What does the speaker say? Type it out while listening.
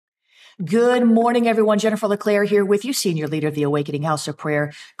Good morning, everyone. Jennifer LeClaire here with you, Senior Leader of the Awakening House of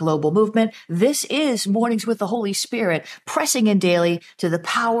Prayer Global Movement. This is Mornings with the Holy Spirit, pressing in daily to the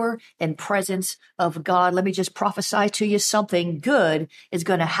power and presence of God. Let me just prophesy to you something good is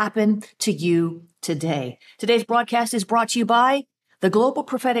going to happen to you today. Today's broadcast is brought to you by the Global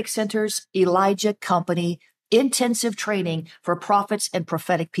Prophetic Center's Elijah Company intensive training for prophets and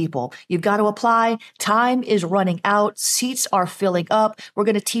prophetic people. You've got to apply. Time is running out. Seats are filling up. We're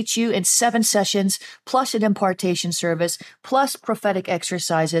going to teach you in 7 sessions, plus an impartation service, plus prophetic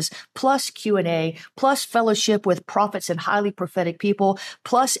exercises, plus Q&A, plus fellowship with prophets and highly prophetic people,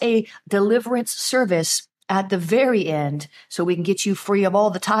 plus a deliverance service at the very end, so we can get you free of all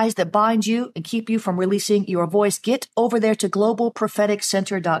the ties that bind you and keep you from releasing your voice. Get over there to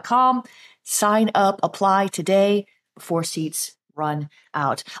globalpropheticcenter.com. Sign up, apply today before seats run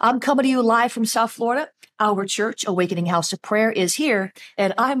out. I'm coming to you live from South Florida. Our church, Awakening House of Prayer, is here,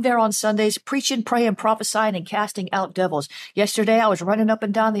 and I'm there on Sundays preaching, praying, prophesying, and casting out devils. Yesterday, I was running up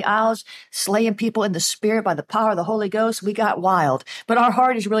and down the aisles, slaying people in the spirit by the power of the Holy Ghost. We got wild. But our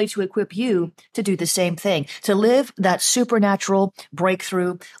heart is really to equip you to do the same thing, to live that supernatural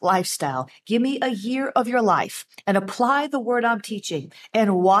breakthrough lifestyle. Give me a year of your life and apply the word I'm teaching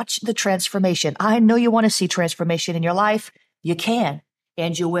and watch the transformation. I know you want to see transformation in your life. You can.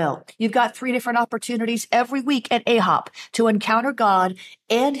 And you will. You've got 3 different opportunities every week at AHOP to encounter God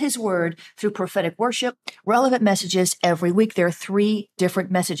and His Word through prophetic worship, relevant messages every week. There are 3 different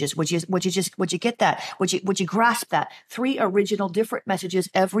messages. Would you get that? Would you grasp that? 3 original different messages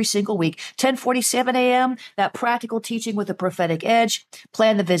every single week. 10:47 a.m. That practical teaching with a prophetic edge.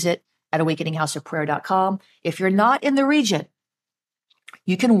 Plan the visit at awakeninghouseofprayer.com. If you're not in the region,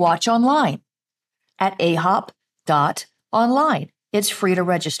 you can watch online at ahop.online. It's free to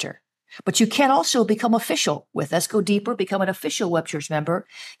register. But you can also become official with us. Go deeper, become an official Web Church member.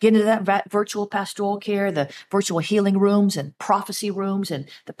 Get into that virtual pastoral care, the virtual healing rooms and prophecy rooms and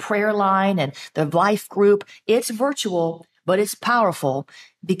the prayer line and the life group. It's virtual, but it's powerful.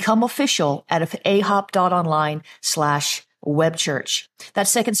 Become official at ahop.online/webchurch. That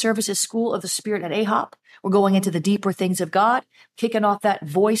second service is School of the Spirit at AHOP. We're going into the deeper things of God, kicking off that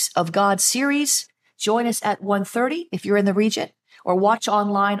Voice of God series. Join us at 1:30 if you're in the region, or watch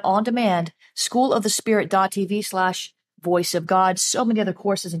online on demand, schoolofthespirit.tv/voice of God. So many other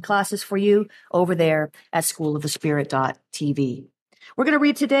courses and classes for you over there at schoolofthespirit.tv. We're going to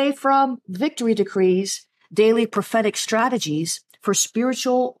read today from Victory Decrees, Daily Prophetic Strategies for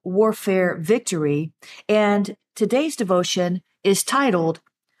Spiritual Warfare Victory. And today's devotion is titled,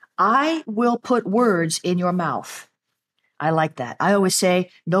 I Will Put Words in Your Mouth. I like that. I always say,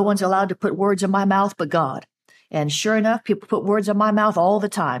 no one's allowed to put words in my mouth but God. And sure enough, people put words in my mouth all the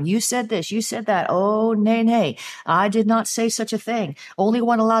time. You said this, you said that. Oh, nay. I did not say such a thing. Only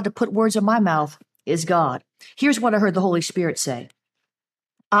one allowed to put words in my mouth is God. Here's what I heard the Holy Spirit say.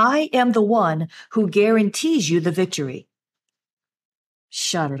 I am the one who guarantees you the victory.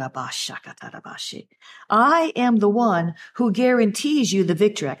 I am the one who guarantees you the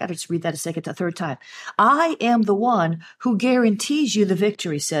victory. I got to just read that a third time. I am the one who guarantees you the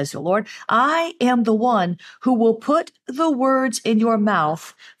victory, says the Lord. I am the one who will put the words in your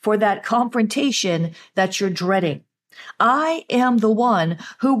mouth for that confrontation that you're dreading. I am the one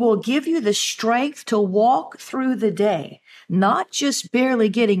who will give you the strength to walk through the day, not just barely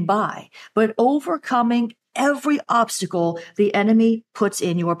getting by, but overcoming every obstacle the enemy puts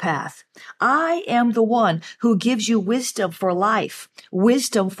in your path. I am the one who gives you wisdom for life,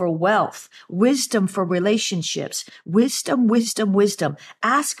 wisdom for wealth, wisdom for relationships, wisdom.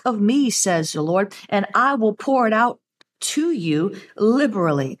 Ask of me, says the Lord, and I will pour it out to you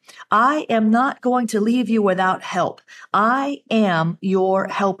liberally. I am not going to leave you without help. I am your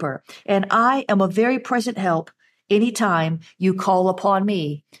helper, and I am a very present help anytime you call upon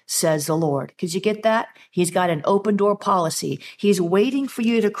me, says the Lord. Could you get that? He's got an open door policy. He's waiting for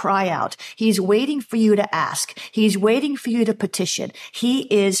you to cry out. He's waiting for you to ask. He's waiting for you to petition.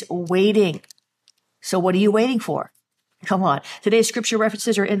 He is waiting. So what are you waiting for? Come on. Today's scripture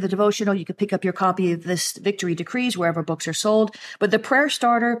references are in the devotional. You can pick up your copy of this Victory Decrees wherever books are sold. But the prayer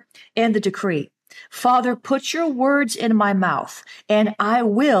starter and the decree. Father, put your words in my mouth, and I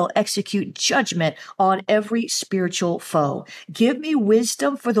will execute judgment on every spiritual foe. Give me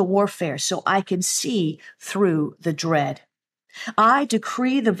wisdom for the warfare so I can see through the dread. I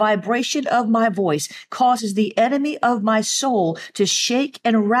decree the vibration of my voice causes the enemy of my soul to shake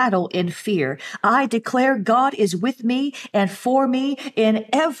and rattle in fear. I declare God is with me and for me in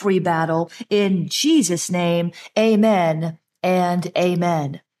every battle. In Jesus' name, amen and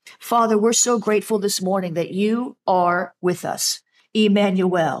amen. Father, we're so grateful this morning that you are with us.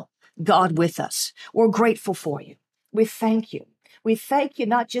 Emmanuel, God with us. We're grateful for you. We thank you. We thank you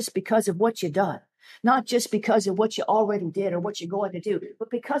not just because of what you've done, not just because of what you already did or what you're going to do, but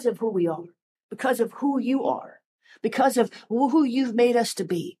because of who we are, because of who you are, because of who you've made us to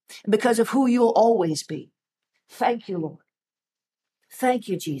be, and because of who you'll always be. Thank you, Lord. Thank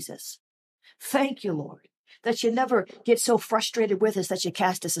you, Jesus. Thank you, Lord, that you never get so frustrated with us that you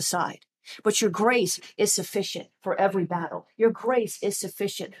cast us aside. But your grace is sufficient for every battle. Your grace is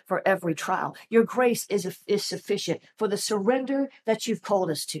sufficient for every trial. Your grace is sufficient for the surrender that you've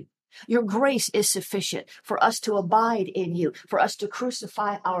called us to. Your grace is sufficient for us to abide in you, for us to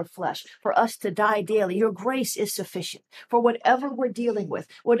crucify our flesh, for us to die daily. Your grace is sufficient for whatever we're dealing with,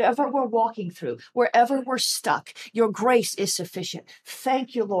 whatever we're walking through, wherever we're stuck. Your grace is sufficient.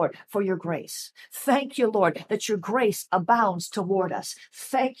 Thank you, Lord, for your grace. Thank you, Lord, that your grace abounds toward us.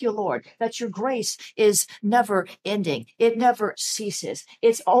 Thank you, Lord, that your grace is never ending. It never ceases.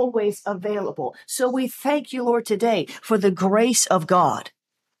 It's always available. So we thank you, Lord, today for the grace of God.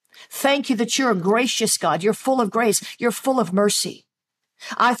 Thank you that you're a gracious God. You're full of grace. You're full of mercy.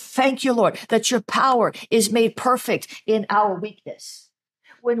 I thank you, Lord, that your power is made perfect in our weakness.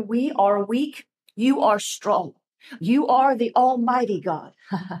 When we are weak, you are strong. You are the Almighty God.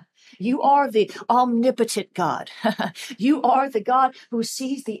 You are the omnipotent God. You are the God who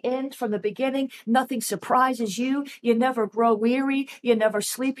sees the end from the beginning. Nothing surprises you. You never grow weary. You never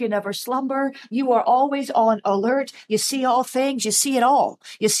sleep. You never slumber. You are always on alert. You see all things. You see it all.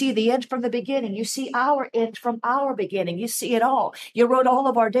 You see the end from the beginning. You see our end from our beginning. You see it all. You wrote all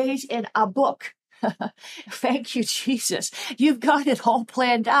of our days in a book. Thank you, Jesus. You've got it all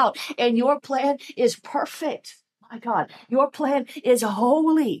planned out, and your plan is perfect. My God, your plan is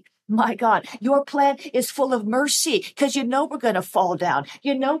holy. My God, your plan is full of mercy because you know we're going to fall down.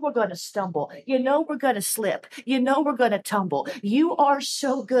 You know we're going to stumble. You know we're going to slip. You know we're going to tumble. You are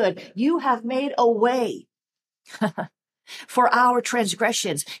so good. You have made a way for our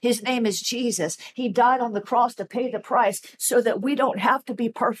transgressions. His name is Jesus. He died on the cross to pay the price so that we don't have to be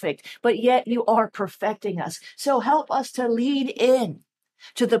perfect, but yet you are perfecting us. So help us to lead in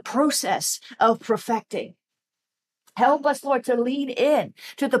to the process of perfecting. Help us, Lord, to lean in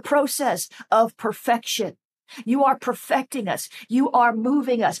to the process of perfection. You are perfecting us. You are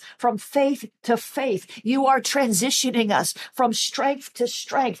moving us from faith to faith. You are transitioning us from strength to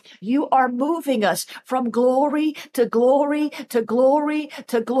strength. You are moving us from glory to glory to glory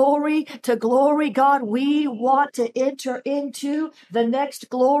to glory to glory. God, we want to enter into the next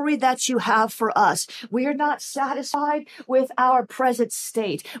glory that you have for us. We are not satisfied with our present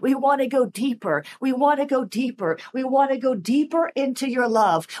state. We want to go deeper. We want to go deeper. We want to go deeper into your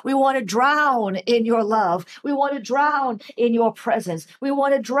love. We want to drown in your love. We want to drown in your presence. We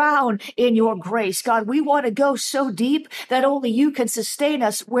want to drown in your grace. God, we want to go so deep that only you can sustain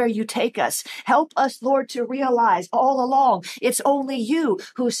us where you take us. Help us, Lord, to realize all along it's only you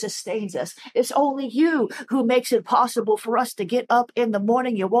who sustains us. It's only you who makes it possible for us to get up in the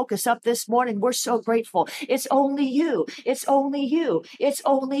morning. You woke us up this morning. We're so grateful. It's only you. It's only you. It's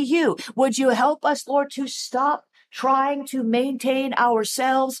only you. Would you help us, Lord, to stop trying to maintain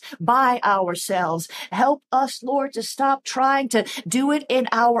ourselves by ourselves? Help us, Lord, to stop trying to do it in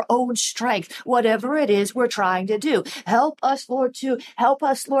our own strength, whatever it is we're trying to do. Help us, Lord, to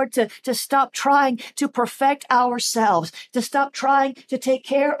stop trying to perfect ourselves, to stop trying to take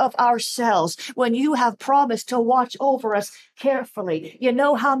care of ourselves when you have promised to watch over us carefully. You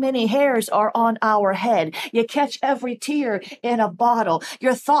know how many hairs are on our head. You catch every tear in a bottle.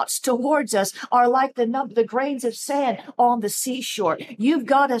 Your thoughts towards us are like the grains of sand on the seashore. You've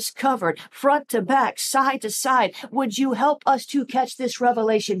got us covered front to back, side to side. Would you help us to catch this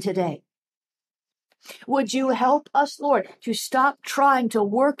revelation today? Would you help us, Lord, to stop trying to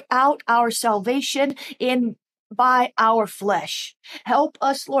work out our salvation by our flesh? Help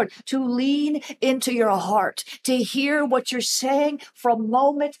us, Lord, to lean into your heart, to hear what you're saying from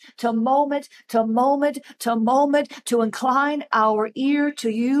moment to moment to moment to moment, to incline our ear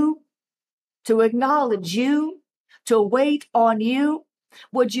to you, to acknowledge you, to wait on you.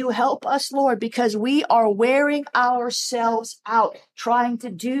 Would you help us, Lord, because we are wearing ourselves out trying to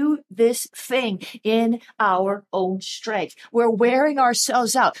do this thing in our own strength. We're wearing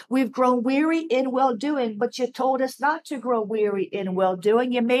ourselves out. We've grown weary in well-doing, but you told us not to grow weary in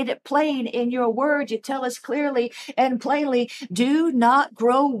well-doing. You made it plain in your word. You tell us clearly and plainly, do not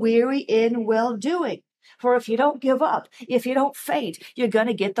grow weary in well-doing. For if you don't give up, if you don't faint, you're going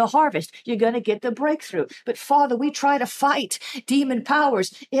to get the harvest. You're going to get the breakthrough. But Father, we try to fight demon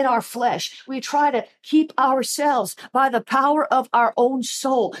powers in our flesh. We try to keep ourselves by the power of our own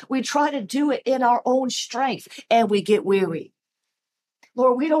soul. We try to do it in our own strength, and we get weary.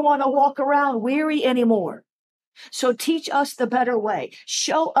 Lord, we don't want to walk around weary anymore. So teach us the better way.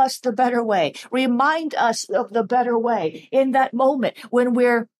 Show us the better way. Remind us of the better way in that moment when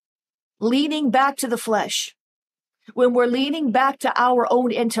we're leaning back to the flesh, when we're leaning back to our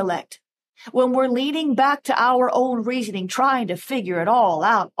own intellect, when we're leaning back to our own reasoning, trying to figure it all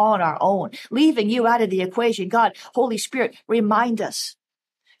out on our own, leaving you out of the equation. God, Holy Spirit, remind us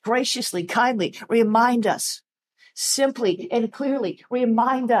graciously, kindly, remind us simply and clearly,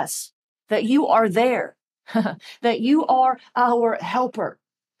 remind us that you are there, that you are our helper,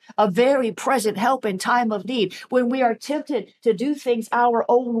 a very present help in time of need. When we are tempted to do things our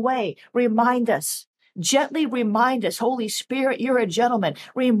own way, remind us, gently remind us, Holy Spirit, you're a gentleman.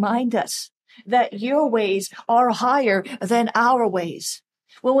 Remind us that your ways are higher than our ways.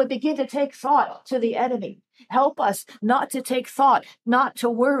 When we begin to take thought to the enemy, help us not to take thought, not to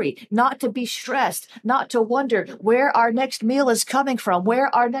worry, not to be stressed, not to wonder where our next meal is coming from,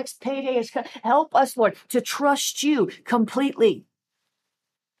 where our next payday is coming. Help us, Lord, to trust you completely.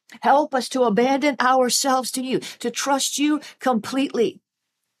 Help us to abandon ourselves to you, to trust you completely.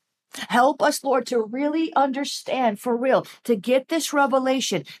 Help us, Lord, to really understand for real, to get this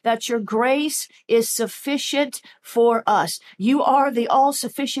revelation that your grace is sufficient for us. You are the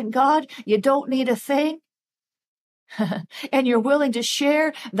all-sufficient God. You don't need a thing. And you're willing to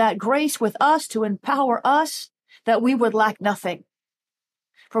share that grace with us to empower us that we would lack nothing.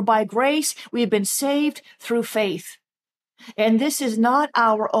 For by grace, we've been saved through faith. And this is not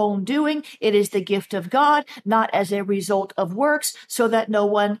our own doing. It is the gift of God, not as a result of works, so that no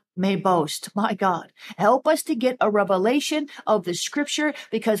one may boast. My God, help us to get a revelation of the scripture,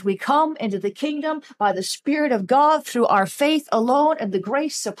 because we come into the kingdom by the Spirit of God through our faith alone and the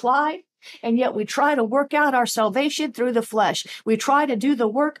grace supplied. And yet we try to work out our salvation through the flesh. We try to do the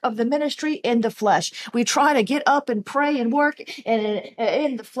work of the ministry in the flesh. We try to get up and pray and work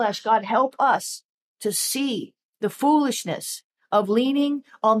in the flesh. God, help us to see the foolishness of leaning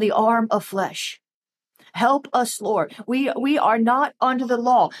on the arm of flesh. Help us, Lord. We are not under the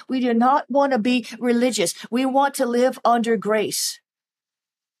law. We do not want to be religious. We want to live under grace.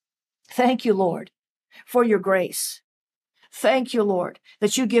 Thank you, Lord, for your grace. Thank you, Lord,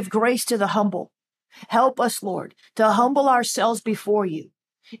 that you give grace to the humble. Help us, Lord, to humble ourselves before you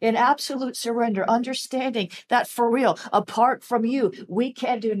in absolute surrender, understanding that for real, apart from you, we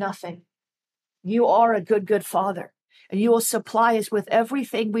can do nothing. You are a good, good Father, and you will supply us with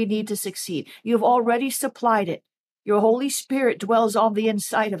everything we need to succeed. You've already supplied it. Your Holy Spirit dwells on the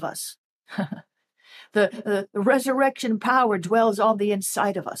inside of us. The resurrection power dwells on the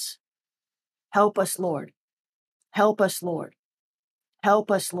inside of us. Help us, Lord. Help us, Lord.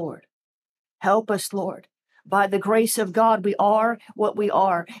 Help us, Lord. Help us, Lord. By the grace of God, we are what we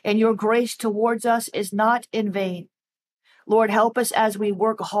are, and your grace towards us is not in vain. Lord, help us as we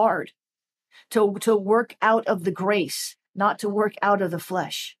work hard to work out of the grace, not to work out of the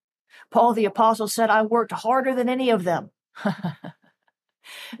flesh. Paul the apostle said, I worked harder than any of them.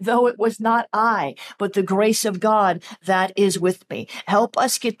 Though it was not I, but the grace of God that is with me. Help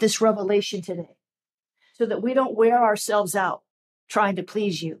us get this revelation today so that we don't wear ourselves out trying to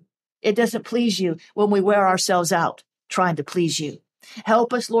please you. It doesn't please you when we wear ourselves out trying to please you.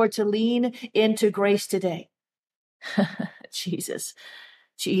 Help us, Lord, to lean into grace today. Jesus,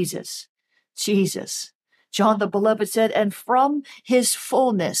 Jesus, Jesus. John the Beloved said, and from his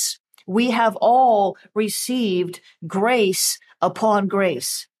fullness we have all received grace upon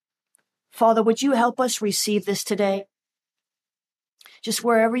grace. Father, would you help us receive this today? Just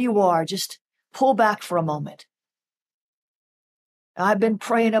wherever you are, just pull back for a moment. I've been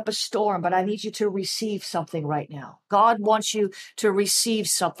praying up a storm, but I need you to receive something right now. God wants you to receive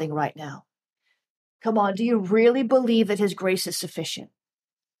something right now. Come on, do you really believe that his grace is sufficient?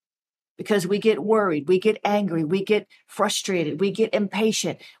 Because we get worried, we get angry, we get frustrated, we get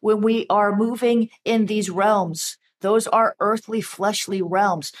impatient when we are moving in these realms. Those are earthly, fleshly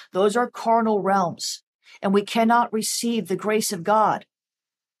realms. Those are carnal realms. And we cannot receive the grace of God.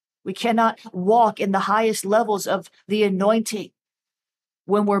 We cannot walk in the highest levels of the anointing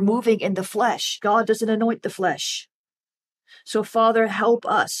when we're moving in the flesh. God doesn't anoint the flesh. So, Father, help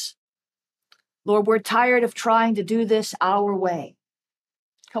us. Lord, we're tired of trying to do this our way.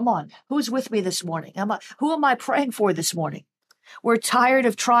 Come on, who's with me this morning? Who am I praying for this morning? We're tired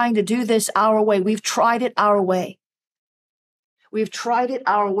of trying to do this our way. We've tried it our way. We've tried it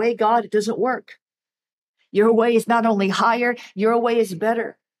our way. God, it doesn't work. Your way is not only higher, your way is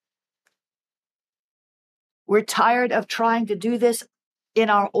better. We're tired of trying to do this in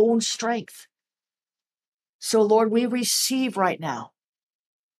our own strength. So, Lord, we receive right now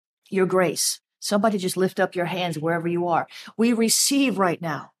your grace Somebody just lift up your hands wherever you are. We receive right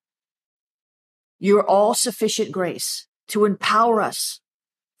now your all sufficient grace to empower us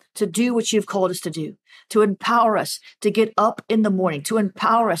to do what you've called us to do, to empower us to get up in the morning, to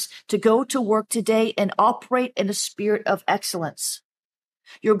empower us to go to work today and operate in a spirit of excellence.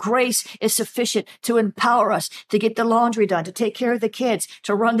 Your grace is sufficient to empower us to get the laundry done, to take care of the kids,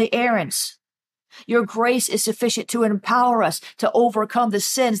 to run the errands. Your grace is sufficient to empower us to overcome the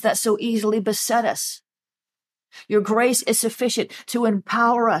sins that so easily beset us. Your grace is sufficient to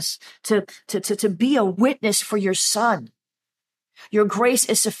empower us to be a witness for your Son. Your grace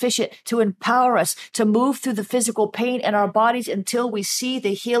is sufficient to empower us to move through the physical pain in our bodies until we see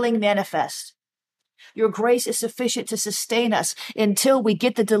the healing manifest. Your grace is sufficient to sustain us until we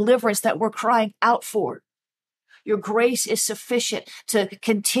get the deliverance that we're crying out for. Your grace is sufficient to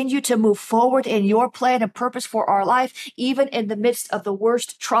continue to move forward in your plan and purpose for our life, even in the midst of the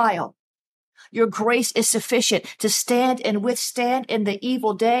worst trial. Your grace is sufficient to stand and withstand in the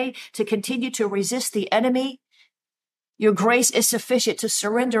evil day, to continue to resist the enemy. Your grace is sufficient to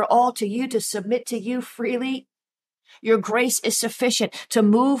surrender all to you, to submit to you freely. Your grace is sufficient to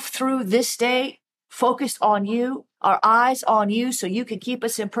move through this day focused on you, our eyes on you, so you can keep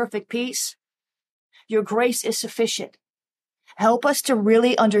us in perfect peace. Your grace is sufficient. Help us to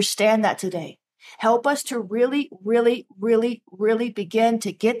really understand that today. Help us to really begin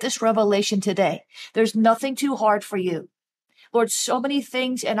to get this revelation today. There's nothing too hard for you. Lord, so many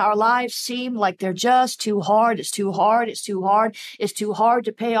things in our lives seem like they're just too hard. It's too hard. It's too hard. It's too hard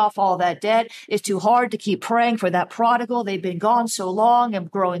to pay off all that debt. It's too hard to keep praying for that prodigal. They've been gone so long and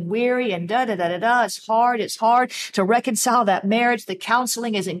growing weary and da-da-da-da-da. It's hard. It's hard to reconcile that marriage. The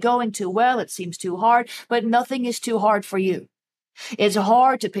counseling isn't going too well. It seems too hard, but nothing is too hard for you. It's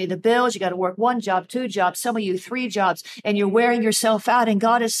hard to pay the bills. You got to work 1 job, 2 jobs, some of you 3 jobs, and you're wearing yourself out. And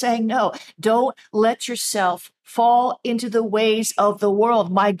God is saying, no, don't let yourself fall into the ways of the world.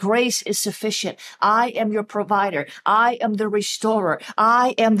 My grace is sufficient. I am your provider. I am the restorer.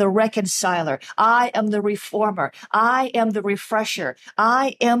 I am the reconciler. I am the reformer. I am the refresher.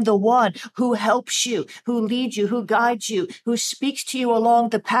 I am the one who helps you, who leads you, who guides you, who speaks to you along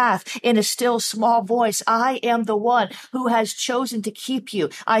the path in a still small voice. I am the one who has chosen to keep you.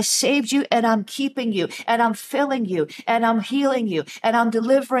 I saved you and I'm keeping you and I'm filling you and I'm healing you and I'm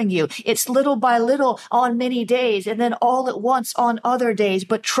delivering you. It's little by little on many days and then all at once on other days.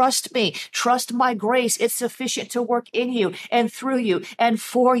 But trust me, trust my grace. It's sufficient to work in you and through you and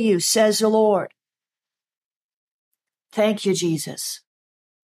for you, says the Lord. Thank you, Jesus.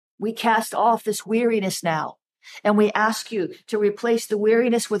 We cast off this weariness now, and we ask you to replace the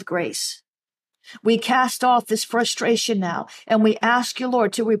weariness with grace. We cast off this frustration now, and we ask you,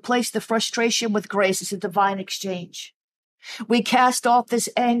 Lord, to replace the frustration with grace. It's a divine exchange. We cast off this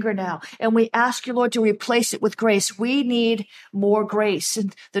anger now, and we ask you, Lord, to replace it with grace. We need more grace.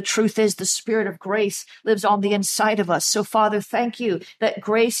 And the truth is the Spirit of grace lives on the inside of us. So, Father, thank you that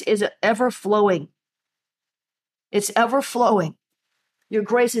grace is ever flowing. It's ever flowing. Your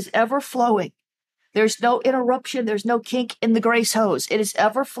grace is ever flowing. There's no interruption. There's no kink in the grace hose. It is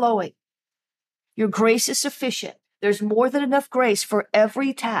ever flowing. Your grace is sufficient. There's more than enough grace for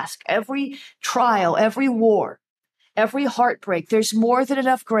every task, every trial, every war. Every heartbreak, there's more than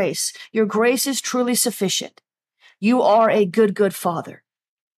enough grace. Your grace is truly sufficient. You are a good, good Father.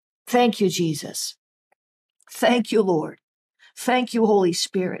 Thank you, Jesus. Thank you, Lord. Thank you, Holy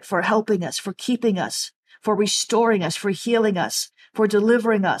Spirit, for helping us, for keeping us, for restoring us, for healing us, for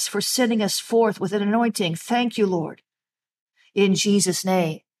delivering us, for sending us forth with an anointing. Thank you, Lord. In Jesus'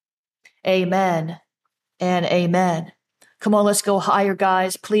 name, amen and amen. Come on, let's go higher,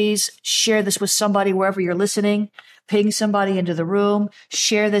 guys. Please share this with somebody wherever you're listening. Ping somebody into the room.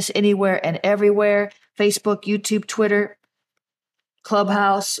 Share this anywhere and everywhere. Facebook, YouTube, Twitter,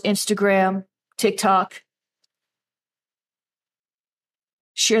 Clubhouse, Instagram, TikTok.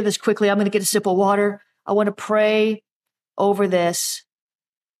 Share this quickly. I'm going to get a sip of water. I want to pray over this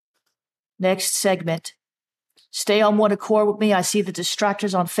next segment. Stay on one accord with me. I see the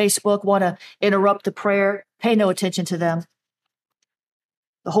distractors on Facebook want to interrupt the prayer. Pay no attention to them.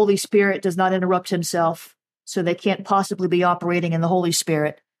 The Holy Spirit does not interrupt himself, so they can't possibly be operating in the Holy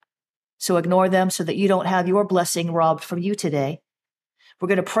Spirit. So ignore them so that you don't have your blessing robbed from you today. We're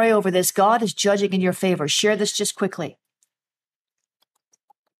going to pray over this. God is judging in your favor. Share this just quickly.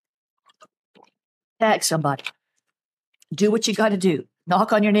 Tag somebody. Do what you got to do.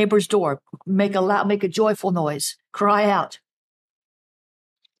 Knock on your neighbor's door. Make a joyful noise. Cry out.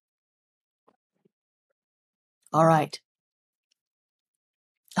 All right.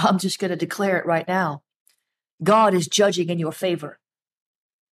 I'm just going to declare it right now. God is judging in your favor.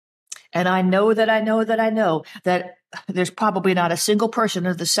 And I know that that there's probably not a single person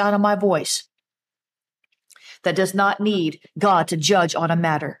under the sound of my voice that does not need God to judge on a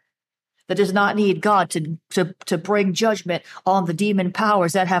matter, that does not need God to bring judgment on the demon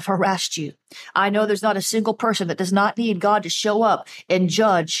powers that have harassed you. I know there's not a single person that does not need God to show up and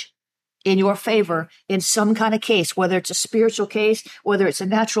judge in your favor in some kind of case, whether it's a spiritual case, whether it's a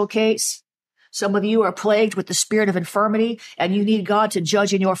natural case. Some of you are plagued with the spirit of infirmity, and you need God to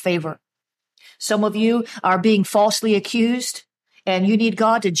judge in your favor. Some of you are being falsely accused, and you need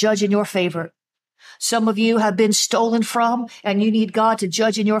God to judge in your favor. Some of you have been stolen from, and you need God to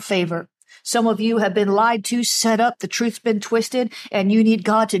judge in your favor. Some of you have been lied to, set up, the truth's been twisted, and you need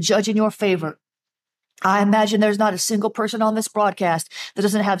God to judge in your favor. I imagine there's not a single person on this broadcast that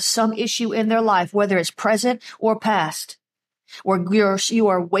doesn't have some issue in their life, whether it's present or past, where you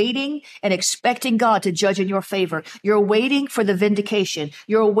are waiting and expecting God to judge in your favor. You're waiting for the vindication.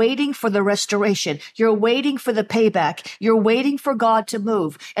 You're waiting for the restoration. You're waiting for the payback. You're waiting for God to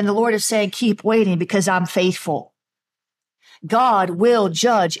move. And the Lord is saying, keep waiting because I'm faithful. God will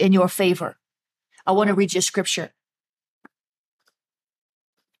judge in your favor. I want to read you scripture.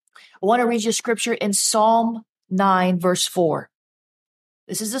 I want to read you scripture in Psalm 9, verse 4.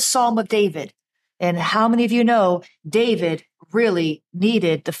 This is a Psalm of David. And how many of you know David really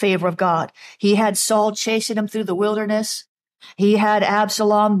needed the favor of God? He had Saul chasing him through the wilderness. He had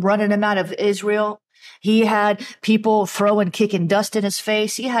Absalom running him out of Israel. He had people kicking dust in his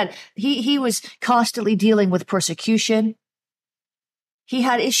face. He was constantly dealing with persecution. He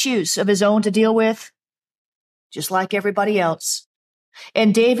had issues of his own to deal with, just like everybody else.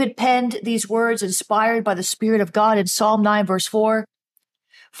 And David penned these words inspired by the Spirit of God in Psalm 9, verse 4.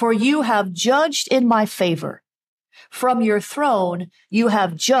 For you have judged in my favor. From your throne, you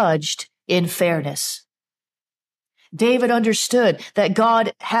have judged in fairness. David understood that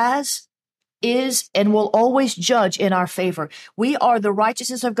God is, and will always judge in our favor. We are the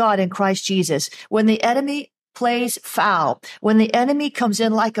righteousness of God in Christ Jesus. When the enemy plays foul, when the enemy comes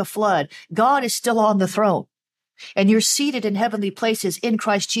in like a flood, God is still on the throne. And you're seated in heavenly places in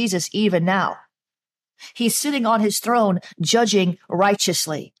Christ Jesus even now. He's sitting on his throne, judging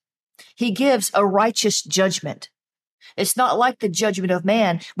righteously. He gives a righteous judgment. It's not like the judgment of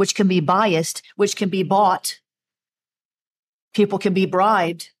man, which can be biased, which can be bought. People can be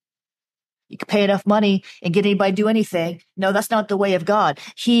bribed. You can pay enough money and get anybody to do anything. No, that's not the way of God.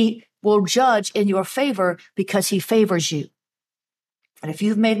 He will judge in your favor because he favors you. And if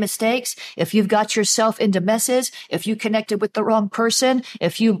you've made mistakes, if you've got yourself into messes, if you connected with the wrong person,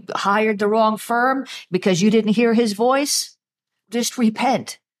 if you hired the wrong firm because you didn't hear his voice, just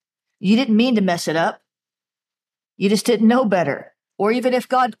repent. You didn't mean to mess it up. You just didn't know better. Or even if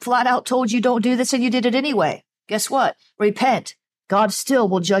God flat out told you don't do this and you did it anyway, guess what? Repent. God still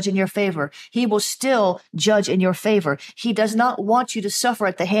will judge in your favor. He will still judge in your favor. He does not want you to suffer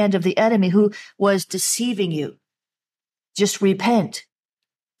at the hand of the enemy who was deceiving you. Just repent.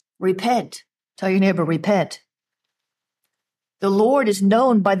 Repent. Tell your neighbor, repent. The Lord is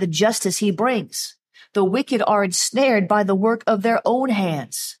known by the justice he brings. The wicked are ensnared by the work of their own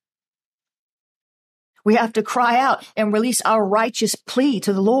hands. We have to cry out and release our righteous plea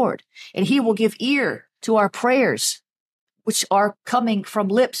to the Lord, and he will give ear to our prayers, which are coming from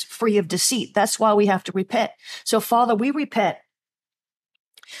lips free of deceit. That's why we have to repent. So, Father, we repent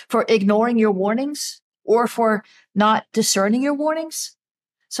for ignoring your warnings or for not discerning your warnings.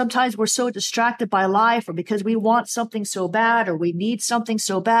 Sometimes we're so distracted by life, or because we want something so bad or we need something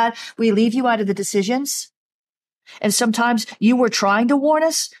so bad, we leave you out of the decisions. And sometimes you were trying to warn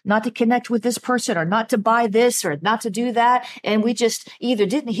us not to connect with this person or not to buy this or not to do that. And we just either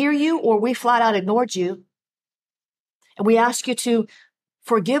didn't hear you or we flat out ignored you. And we ask you to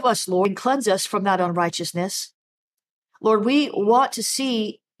forgive us, Lord, and cleanse us from that unrighteousness. Lord, we want to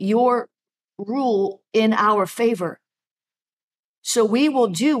see your rule in our favor. So we will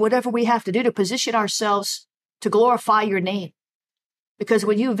do whatever we have to do to position ourselves to glorify your name. Because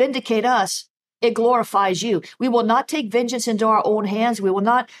when you vindicate us, it glorifies you. We will not take vengeance into our own hands. We will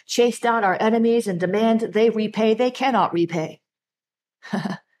not chase down our enemies and demand they repay. They cannot repay.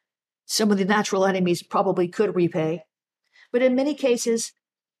 Some of the natural enemies probably could repay. But in many cases,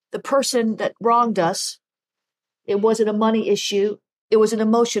 the person that wronged us, it wasn't a money issue. It was an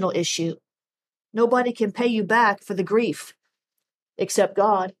emotional issue. Nobody can pay you back for the grief except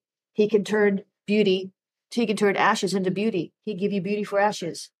God. He can turn ashes into beauty. He give you beauty for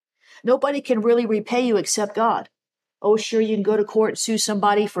ashes. Nobody can really repay you except God. Oh, sure, you can go to court and sue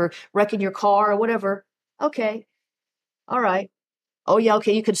somebody for wrecking your car or whatever. Okay. All right. Oh, yeah,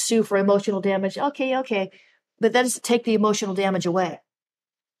 okay, you could sue for emotional damage. Okay. But that doesn't take the emotional damage away.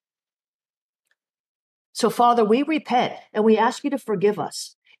 So, Father, we repent and we ask you to forgive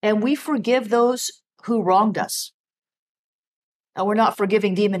us. And we forgive those who wronged us. And we're not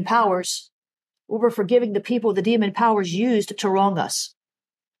forgiving demon powers. We're forgiving the people the demon powers used to wrong us,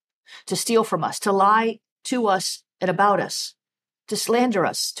 to steal from us, to lie to us and about us, to slander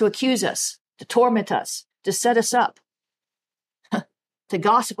us, to accuse us, to torment us, to set us up, to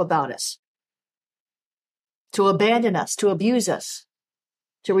gossip about us, to abandon us, to abuse us,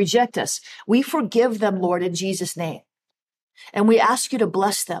 to reject us. We forgive them, Lord, in Jesus' name. And we ask you to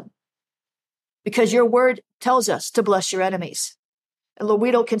bless them because your word tells us to bless your enemies. And Lord,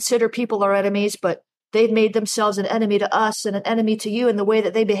 we don't consider people our enemies, but they've made themselves an enemy to us and an enemy to you in the way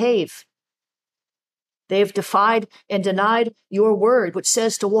that they behave. They've defied and denied your word, which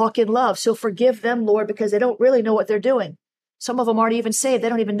says to walk in love. So forgive them, Lord, because they don't really know what they're doing. Some of them aren't even saved. They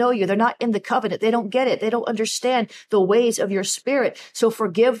don't even know you. They're not in the covenant. They don't get it. They don't understand the ways of your spirit. So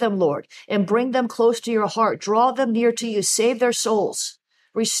forgive them, Lord, and bring them close to your heart. Draw them near to you. Save their souls.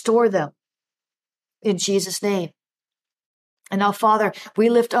 Restore them in Jesus' name. And now, Father, we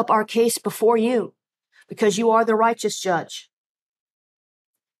lift up our case before you because you are the righteous judge.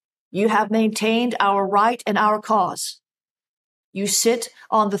 You have maintained our right and our cause. You sit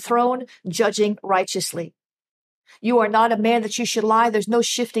on the throne judging righteously. You are not a man that you should lie. There's no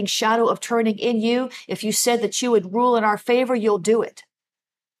shifting shadow of turning in you. If you said that you would rule in our favor, you'll do it.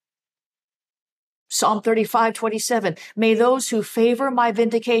 Psalm 35:27. May those who favor my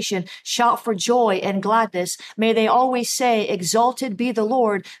vindication shout for joy and gladness. May they always say, exalted be the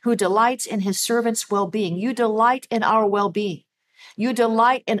Lord who delights in his servants' well-being. You delight in our well-being. You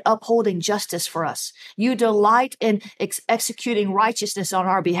delight in upholding justice for us. You delight in executing righteousness on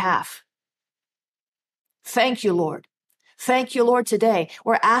our behalf. Thank you, Lord. Thank you, Lord, today.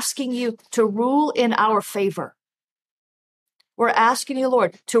 We're asking you to rule in our favor. We're asking you,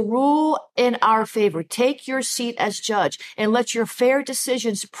 Lord, to rule in our favor. Take your seat as judge and let your fair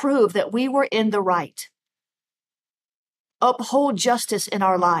decisions prove that we were in the right. Uphold justice in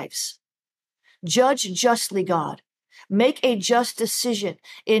our lives. Judge justly, God. Make a just decision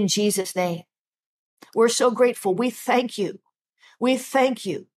in Jesus' name. We're so grateful. We thank you. We thank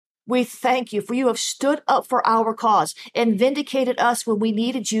you. We thank you for you have stood up for our cause and vindicated us when we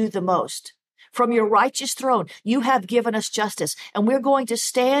needed you the most. From your righteous throne, you have given us justice, and we're going to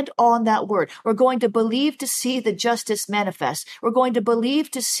stand on that word. We're going to believe to see the justice manifest. We're going to believe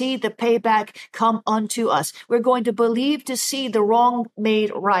to see the payback come unto us. We're going to believe to see the wrong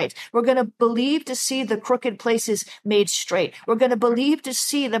made right. We're going to believe to see the crooked places made straight. We're going to believe to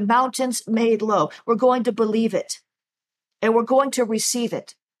see the mountains made low. We're going to believe it, and we're going to receive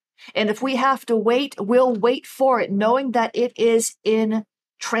it. And if we have to wait, we'll wait for it, knowing that it is in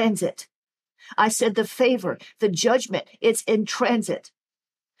transit. I said the favor, the judgment, it's in transit.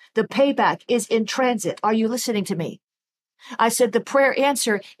 The payback is in transit. Are you listening to me? I said the prayer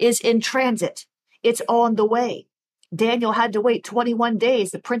answer is in transit. It's on the way. Daniel had to wait 21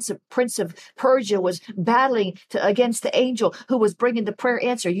 days. The prince of Persia was battling against the angel who was bringing the prayer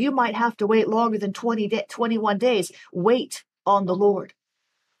answer. You might have to wait longer than 21 days. Wait on the Lord.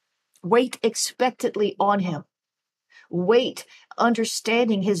 Wait expectantly on him. Wait,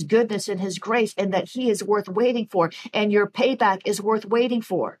 understanding his goodness and his grace and that he is worth waiting for and your payback is worth waiting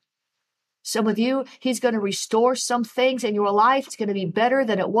for. Some of you, he's going to restore some things in your life. It's going to be better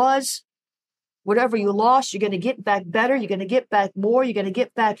than it was. Whatever you lost, you're going to get back better. You're going to get back more. You're going to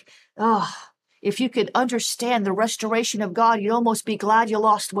get back. If you could understand the restoration of God, you'd almost be glad you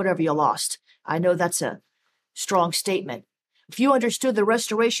lost whatever you lost. I know that's a strong statement. If you understood the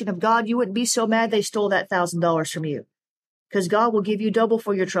restoration of God, you wouldn't be so mad they stole that $1,000 from you. Because God will give you double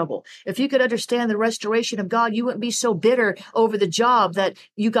for your trouble. If you could understand the restoration of God, you wouldn't be so bitter over the job that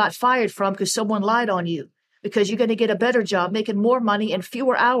you got fired from because someone lied on you. Because you're going to get a better job, making more money in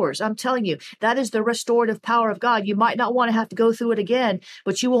fewer hours. I'm telling you, that is the restorative power of God. You might not want to have to go through it again,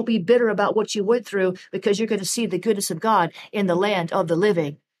 but you won't be bitter about what you went through because you're going to see the goodness of God in the land of the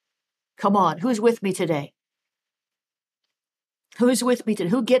living. Come on, who's with me today? Who's with me today?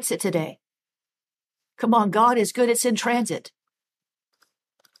 Who gets it today? Come on, God is good. It's in transit.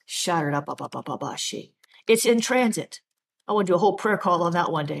 It's in transit. I want to do a whole prayer call on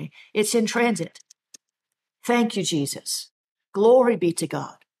that one day. It's in transit. Thank you, Jesus. Glory be to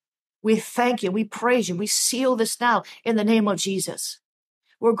God. We thank you. We praise you. We seal this now in the name of Jesus.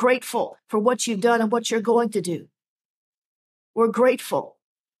 We're grateful for what you've done and what you're going to do. We're grateful.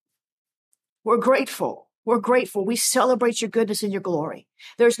 We're grateful. We're grateful. We celebrate your goodness and your glory.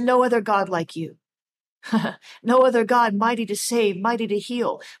 There's no other God like you. No other God mighty to save, mighty to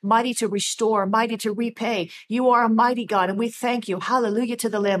heal, mighty to restore, mighty to repay. You are a mighty God, and we thank you. Hallelujah to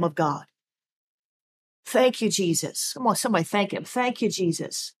the Lamb of God. Thank you, Jesus. Come on, somebody thank him. Thank you,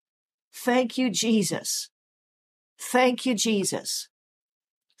 Jesus. Thank you, Jesus. Thank you, Jesus.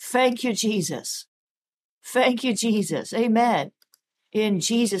 Thank you, Jesus. Thank you, Jesus. Amen. In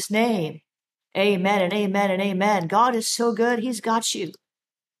Jesus' name. Amen and amen and amen. God is so good. He's got you.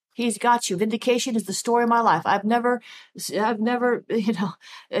 He's got you. Vindication is the story of my life. I've never, it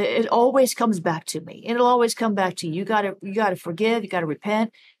always comes back to me. It'll always come back to you. You gotta forgive. You gotta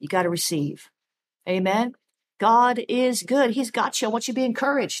repent. You gotta receive. Amen. God is good. He's got you. I want you to be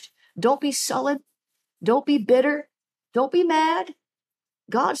encouraged. Don't be sullen. Don't be bitter. Don't be mad.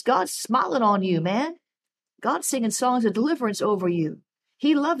 God's smiling on you, man. God's singing songs of deliverance over you.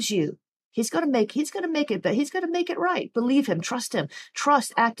 He loves you. He's gonna make it, but he's gonna make it right. Believe him, trust him.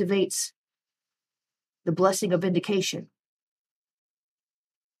 Trust activates the blessing of vindication.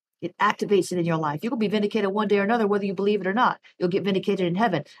 It activates it in your life. You're gonna be vindicated one day or another, whether you believe it or not. You'll get vindicated in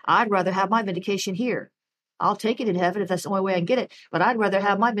heaven. I'd rather have my vindication here. I'll take it in heaven if that's the only way I can get it, but I'd rather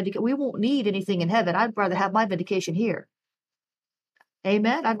have my vindication. We won't need anything in heaven. I'd rather have my vindication here.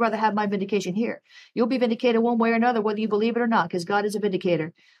 Amen. I'd rather have my vindication here. You'll be vindicated one way or another, whether you believe it or not, because God is a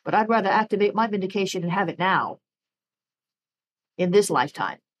vindicator. But I'd rather activate my vindication and have it now in this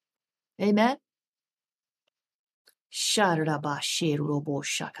lifetime. Amen.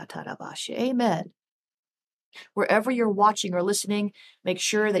 Amen. Wherever you're watching or listening, make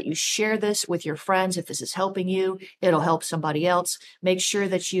sure that you share this with your friends. If this is helping you, it'll help somebody else. Make sure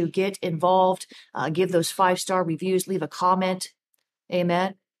that you get involved, give those 5-star reviews, leave a comment.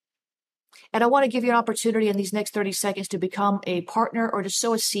 Amen. And I want to give you an opportunity in these next 30 seconds to become a partner or to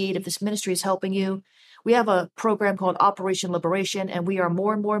sow a seed if this ministry is helping you. We have a program called Operation Liberation, and we are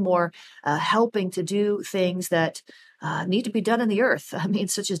more and more helping to do things that need to be done in the earth. I mean,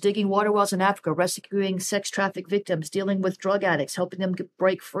 such as digging water wells in Africa, rescuing sex traffic victims, dealing with drug addicts, helping them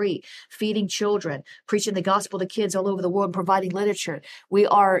break free, feeding children, preaching the gospel to kids all over the world, and providing literature. We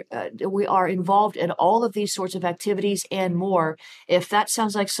are involved in all of these sorts of activities and more. If that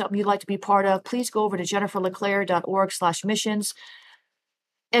sounds like something you'd like to be part of, please go over to jenniferleclaire.org/missions.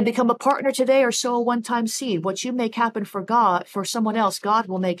 And become a partner today or sow a one-time seed. What you make happen for God, for someone else, God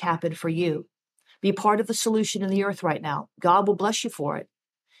will make happen for you. Be part of the solution in the earth right now. God will bless you for it.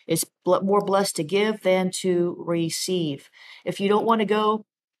 It's more blessed to give than to receive. If you don't want to go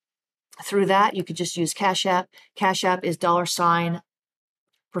through that, you could just use Cash App. Cash App is $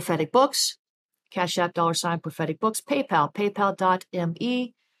 prophetic books. Cash App $ prophetic books. PayPal,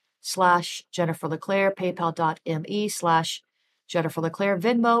 paypal.me/Jennifer LeClaire, paypal.me/Jennifer LeClaire.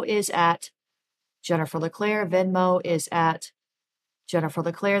 Venmo is at Jennifer LeClaire. Venmo is at Jennifer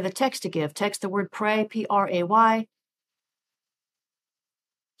LeClaire. The text to give, text the word pray, P-R-A-Y,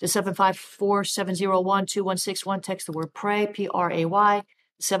 to 754-701-2161. Text the word pray, P-R-A-Y,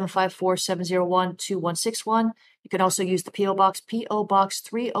 754-701-2161. You can also use the P.O. Box, P.O. Box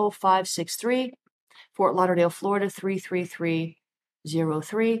 30563, Fort Lauderdale, Florida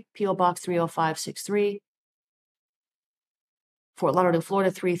 33303, P.O. Box 30563. Fort Lauderdale,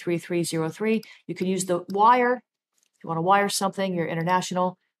 Florida 33303. You can use the wire. If you want to wire something, you're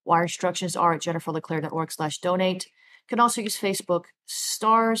international. Wire instructions are at jenniferleclaire.org/donate. You can also use Facebook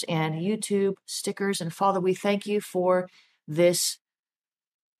stars and YouTube stickers. And Father, we thank you for this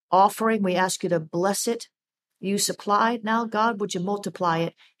offering. We ask you to bless it. You supplied. Now, God, would you multiply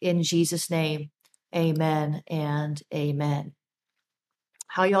it in Jesus' name? Amen and amen.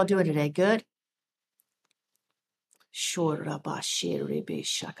 How y'all doing today? Good? How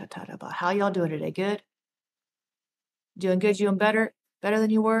y'all doing today? Good? Doing good? Doing better? Better than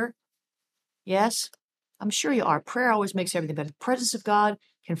you were? Yes? I'm sure you are. Prayer always makes everything better. The presence of God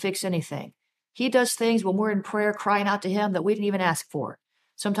can fix anything. He does things when we're in prayer, crying out to him that we didn't even ask for.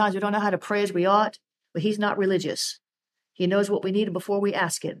 Sometimes we don't know how to pray as we ought, but he's not religious. He knows what we need before we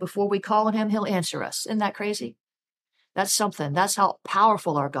ask it. Before we call on him, he'll answer us. Isn't that crazy? That's something. That's how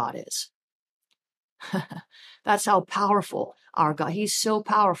powerful our God is. That's how powerful our God. He's so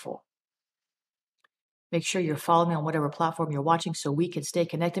powerful. Make sure you're following me on whatever platform you're watching so we can stay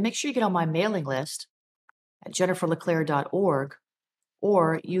connected. Make sure you get on my mailing list at jenniferleclaire.org,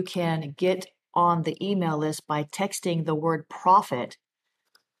 or you can get on the email list by texting the word prophet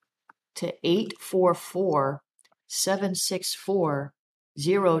to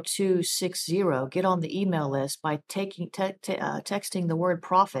 844-764-0260. Get on the email list by texting the word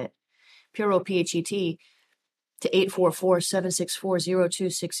prophet, P-R-O-P-H-E-T, to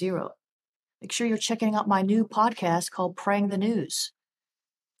 844-764-0260. Make sure you're checking out my new podcast called Praying the News.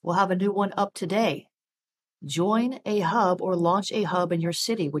 We'll have a new one up today. Join a hub or launch a hub in your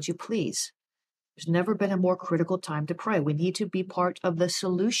city, would you please? There's never been a more critical time to pray. We need to be part of the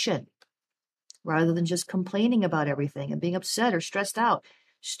solution. rather than just complaining about everything and being upset or stressed out.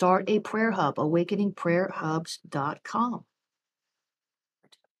 Start a prayer hub, awakeningprayerhubs.com.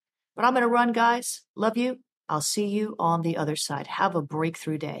 But I'm going to run, guys. Love you. I'll see you on the other side. Have a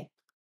breakthrough day.